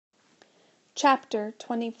Chapter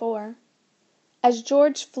 24. As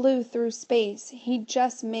George flew through space, he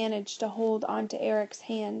just managed to hold onto Eric's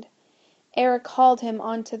hand. Eric hauled him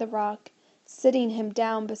onto the rock, sitting him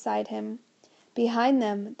down beside him. Behind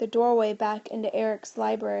them, the doorway back into Eric's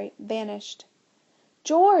library vanished.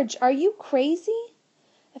 "George, are you crazy?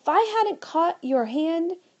 If I hadn't caught your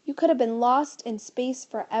hand, you could have been lost in space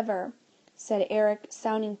forever," said Eric,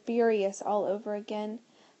 sounding furious all over again.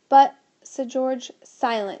 "But," said George,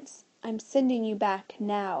 "silence. I'm sending you back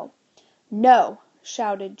now." "No!"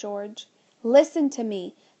 shouted George. "Listen to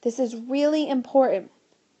me. This is really important."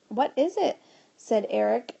 "What is it?" said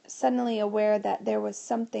Eric, suddenly aware that there was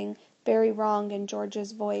something very wrong in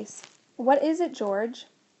George's voice. "What is it, George?"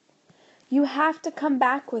 "You have to come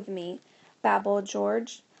back with me," babbled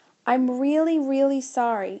George. "I'm really, really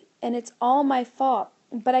sorry, and it's all my fault,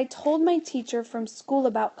 but I told my teacher from school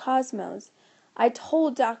about Cosmos. I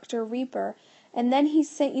told Dr. Reaper, and then he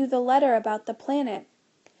sent you the letter about the planet."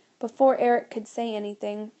 Before Eric could say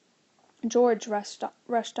anything, George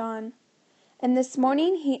rushed on. "And this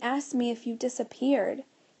morning he asked me if you disappeared.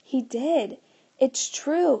 He did. It's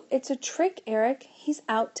true. It's a trick, Eric. He's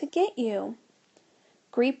out to get you."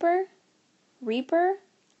 "Greeper? Reaper?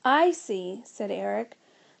 I see," said Eric.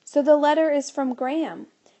 "So the letter is from Graham.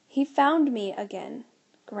 He found me again."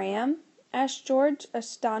 "Graham?" asked George,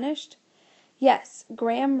 astonished. "Yes,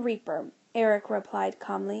 Graham Reaper," Eric replied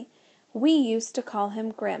calmly. "We used to call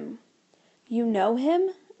him Grim." "You know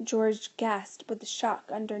him?" George gasped with the shock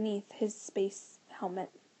underneath his space helmet.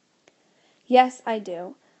 "Yes, I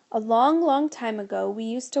do. A long, long time ago we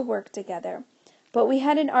used to work together, but we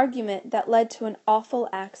had an argument that led to an awful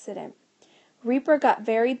accident. Reaper got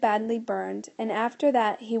very badly burned, and after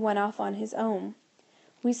that he went off on his own.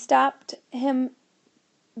 We stopped him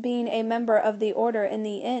being a member of the Order in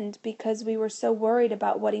the end because we were so worried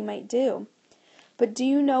about what he might do. But do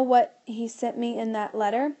you know what he sent me in that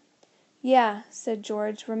letter?" "Yeah," said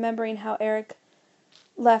George, remembering how Eric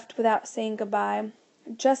left without saying goodbye.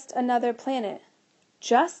 "Just another planet."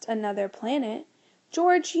 "Just another planet?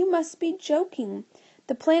 George, you must be joking.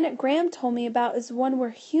 The planet Graham told me about is one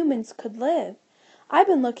where humans could live. I've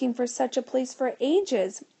been looking for such a place for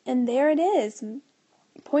ages, and there it is,"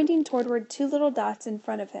 pointing toward two little dots in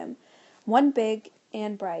front of him, one big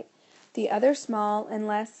and bright, the other small and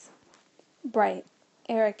less bright.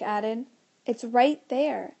 Eric added, "It's right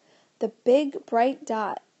there. The big bright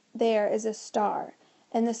dot there is a star,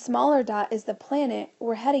 and the smaller dot is the planet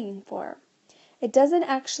we're heading for. It doesn't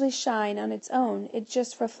actually shine on its own, it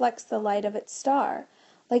just reflects the light of its star,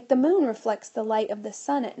 like the moon reflects the light of the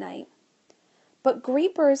sun at night." "But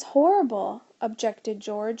Greeper is horrible," objected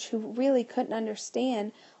George, who really couldn't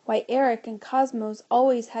understand why Eric and Cosmos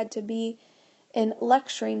always had to be in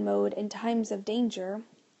lecturing mode in times of danger.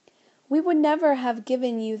 "We would never have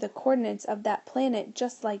given you the coordinates of that planet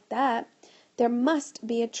just like that. There must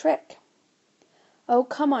be a trick." "Oh,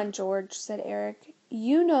 come on, George," said Eric.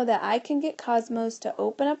 "You know that I can get Cosmos to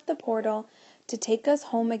open up the portal to take us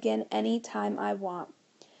home again any time I want.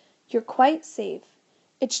 You're quite safe.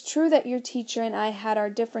 It's true that your teacher and I had our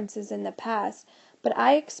differences in the past, but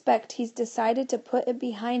I expect he's decided to put it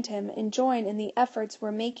behind him and join in the efforts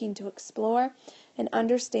we're making to explore and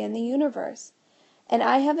understand the universe. And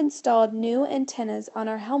I have installed new antennas on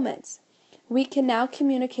our helmets. We can now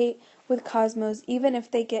communicate with Cosmos even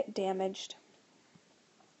if they get damaged."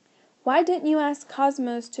 "Why didn't you ask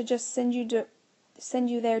Cosmos to just send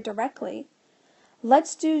you there directly?"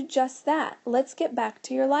 "Let's do just that. Let's get back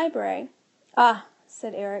to your library." "Ah,"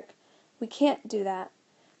 said Eric, "we can't do that.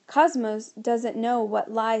 Cosmos doesn't know what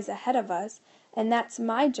lies ahead of us, and that's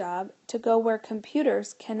my job, to go where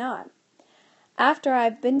computers cannot. After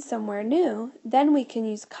I've been somewhere new, then we can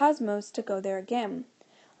use Cosmos to go there again,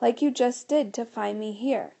 like you just did to find me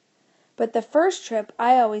here. But the first trip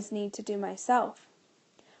I always need to do myself."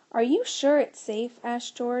 "Are you sure it's safe?"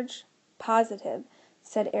 asked George. "Positive,"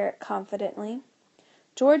 said Eric confidently.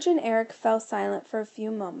 George and Eric fell silent for a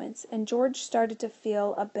few moments, and George started to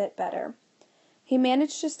feel a bit better. He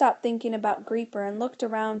managed to stop thinking about Greeper and looked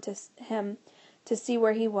around him to see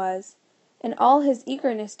where he was. In all his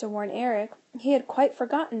eagerness to warn Eric, he had quite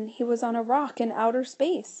forgotten he was on a rock in outer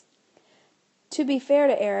space. To be fair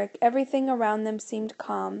to Eric, everything around them seemed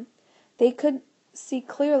calm. They could see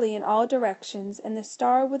clearly in all directions, and the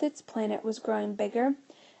star with its planet was growing bigger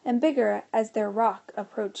and bigger as their rock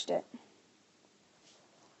approached it.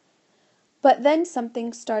 But then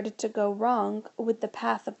something started to go wrong with the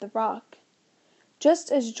path of the rock.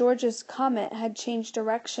 Just as George's comet had changed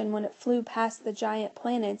direction when it flew past the giant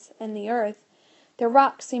planets and the Earth, their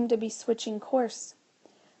rock seemed to be switching course.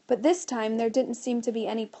 But this time there didn't seem to be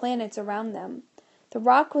any planets around them. The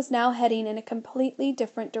rock was now heading in a completely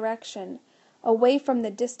different direction, away from the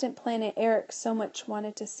distant planet Eric so much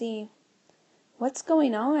wanted to see. "What's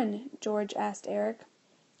going on?" George asked Eric.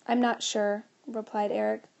 "I'm not sure," replied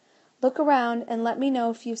Eric. "Look around and let me know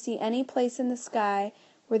if you see any place in the sky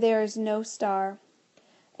where there is no star.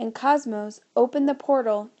 And Cosmos, open the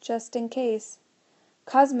portal just in case."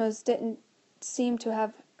 Cosmos didn't seem to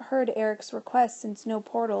have heard Eric's request since no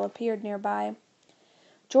portal appeared nearby.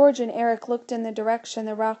 George and Eric looked in the direction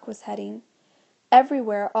the rock was heading.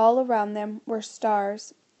 Everywhere all around them were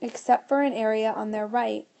stars, except for an area on their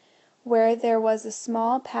right, where there was a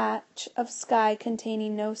small patch of sky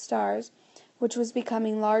containing no stars, which was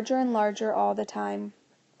becoming larger and larger all the time.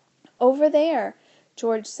 "Over there,"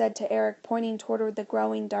 George said to Eric, pointing toward the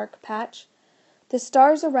growing dark patch. The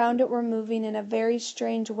stars around it were moving in a very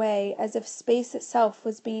strange way, as if space itself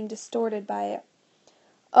was being distorted by it.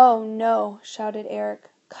 "Oh, no," shouted Eric.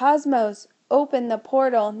 "Cosmos, open the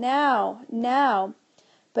portal, now, now!"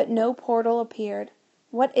 But no portal appeared.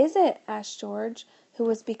 "What is it?" asked George, who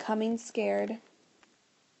was becoming scared.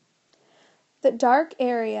 The dark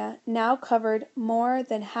area now covered more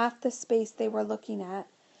than half the space they were looking at,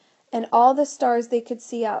 and all the stars they could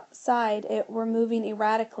see outside it were moving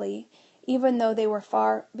erratically, even though they were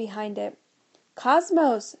far behind it.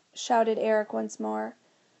 "Cosmos!" shouted Eric once more.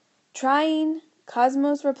 "Trying,"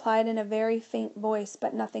 Cosmos replied in a very faint voice,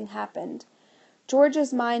 but nothing happened.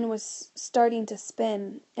 George's mind was starting to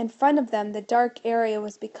spin. In front of them the dark area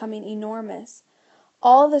was becoming enormous.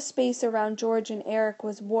 All the space around George and Eric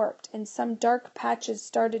was warped, and some dark patches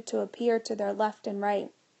started to appear to their left and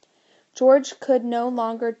right. George could no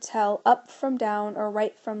longer tell up from down or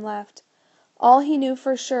right from left. All he knew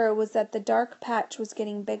for sure was that the dark patch was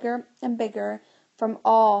getting bigger and bigger from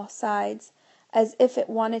all sides, as if it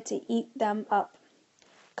wanted to eat them up.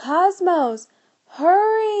 "Cosmos!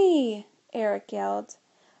 Hurry!" Eric yelled.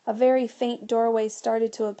 A very faint doorway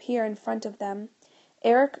started to appear in front of them.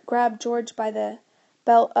 Eric grabbed George by the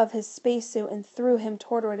belt of his spacesuit and threw him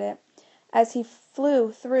toward it. As he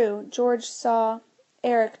flew through, George saw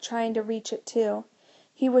Eric trying to reach it too.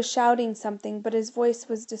 He was shouting something, but his voice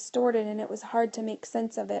was distorted and it was hard to make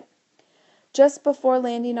sense of it. Just before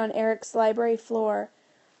landing on Eric's library floor,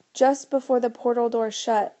 just before the portal door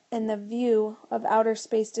shut and the view of outer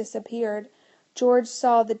space disappeared, George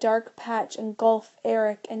saw the dark patch engulf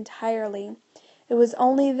Eric entirely. It was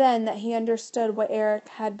only then that he understood what Eric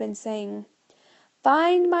had been saying.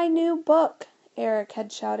 "Find my new book," Eric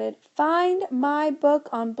had shouted. "Find my book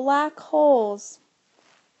on black holes."